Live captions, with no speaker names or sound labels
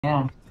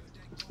Yeah.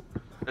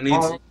 I need.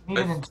 Oh, you need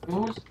it in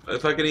twos?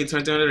 If I could need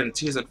 2200 and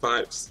twos and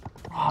fives.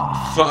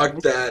 Ah, Fuck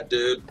that,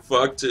 dude.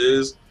 Fuck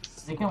twos.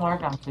 you can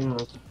work on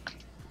twos.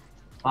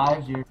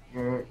 Fives, you're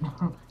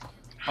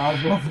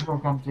fives, you have to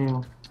work on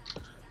two.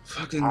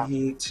 Fucking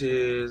need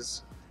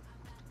twos.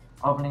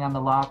 Opening on the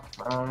lock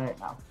right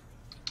now.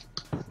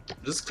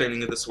 Just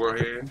cleaning this war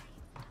here.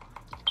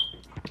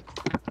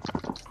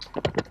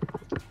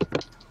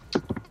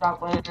 Drop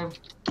later.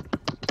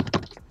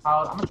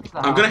 I'm gonna choose the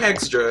I'm gonna house.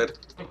 hex Dread.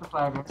 Take the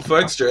flagger.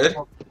 Fuck Dread.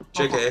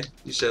 JK,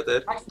 you shut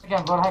that. Hex him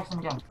again, go to hex him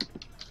again.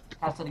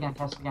 Cast it again,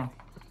 cast it again.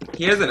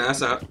 He has an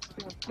ass out.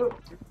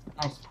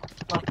 Nice.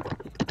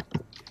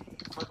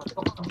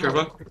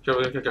 Careful.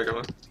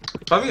 Careful.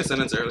 Popping a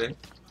sentence early.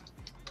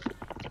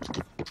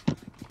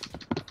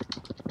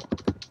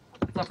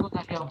 That food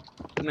that kill.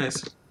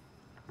 Nice.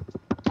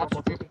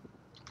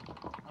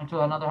 Into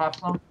another half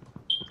slow.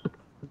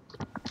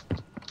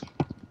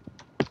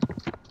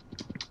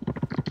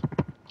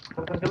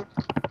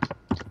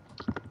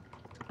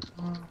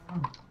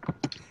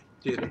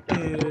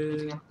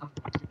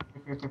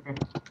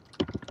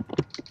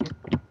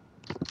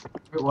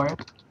 Root warrior.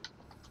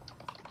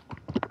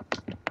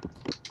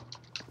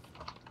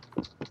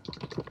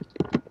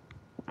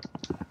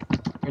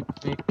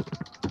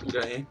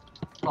 Okay.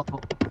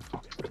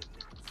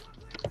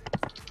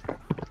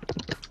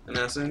 An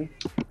assing.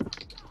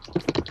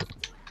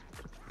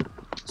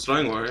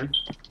 Slowing warrior.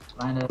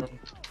 Blinded.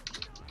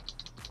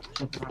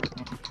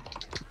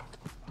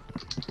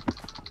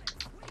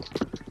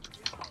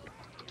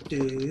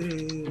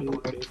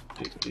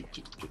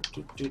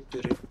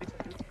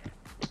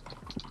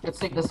 Let's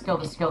take this kill.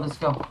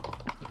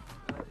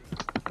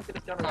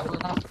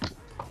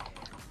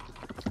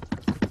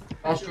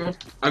 Bastard.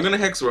 I'm gonna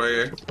hex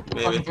warrior.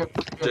 Maybe.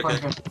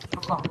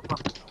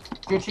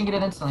 You're chinking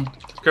it instantly.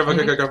 Careful.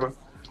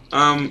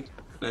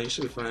 No, you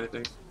should be fine, I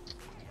think.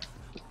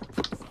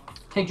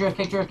 Take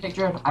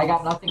Druid. I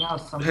got nothing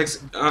else.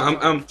 Hex.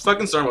 I'm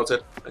fucking storm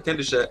ulted. I can't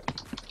do shit.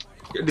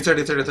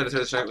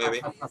 Deter shot,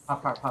 maybe.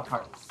 Pop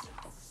heart.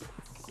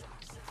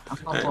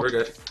 Alright, we're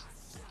good.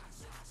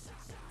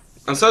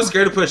 I'm so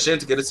scared to push in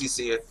to get a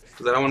CC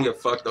because I don't want to get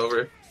fucked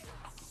over.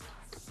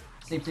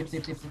 Sleep.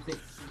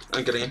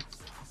 I'm getting in.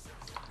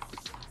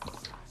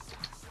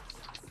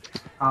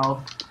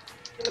 Ow.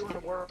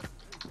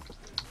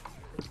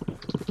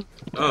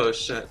 Oh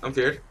shit, I'm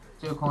feared.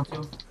 2, clone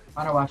 2.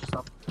 Find or watch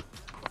yourself.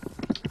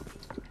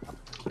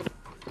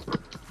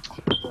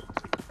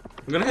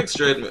 I'm gonna hex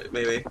Dread,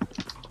 maybe.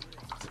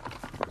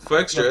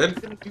 Flex Dread.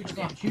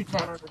 Huge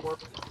damn.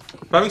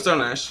 Popping Storm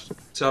Lash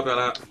to help y'all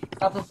out.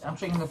 Stop this. I'm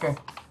shaking the fair.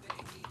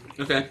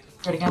 Okay.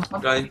 Druid again.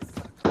 Guy.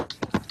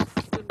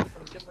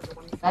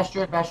 Bash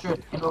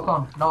Druid. Into a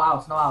clone. No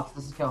outs.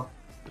 This is kill.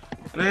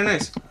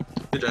 Nice.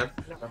 Good job.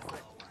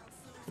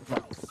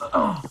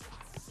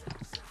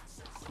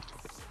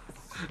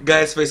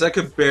 Guys, face, I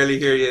could barely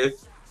hear you.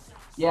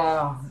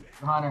 Yeah,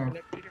 Hunter.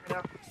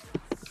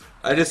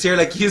 I just hear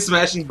like you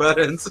smashing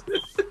buttons.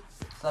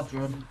 What's up,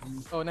 Druid?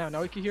 Oh,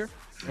 now we can hear?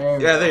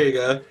 There you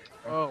go.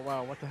 Oh,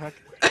 wow, what the heck?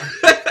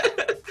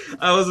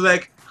 I was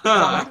like,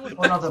 huh. I'm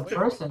another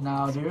person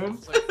now, dude.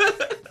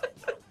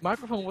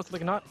 Microphone was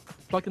like not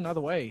plugged in the other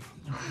way.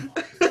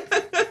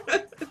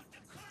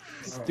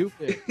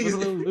 Stupid. It was a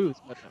little loose,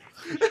 but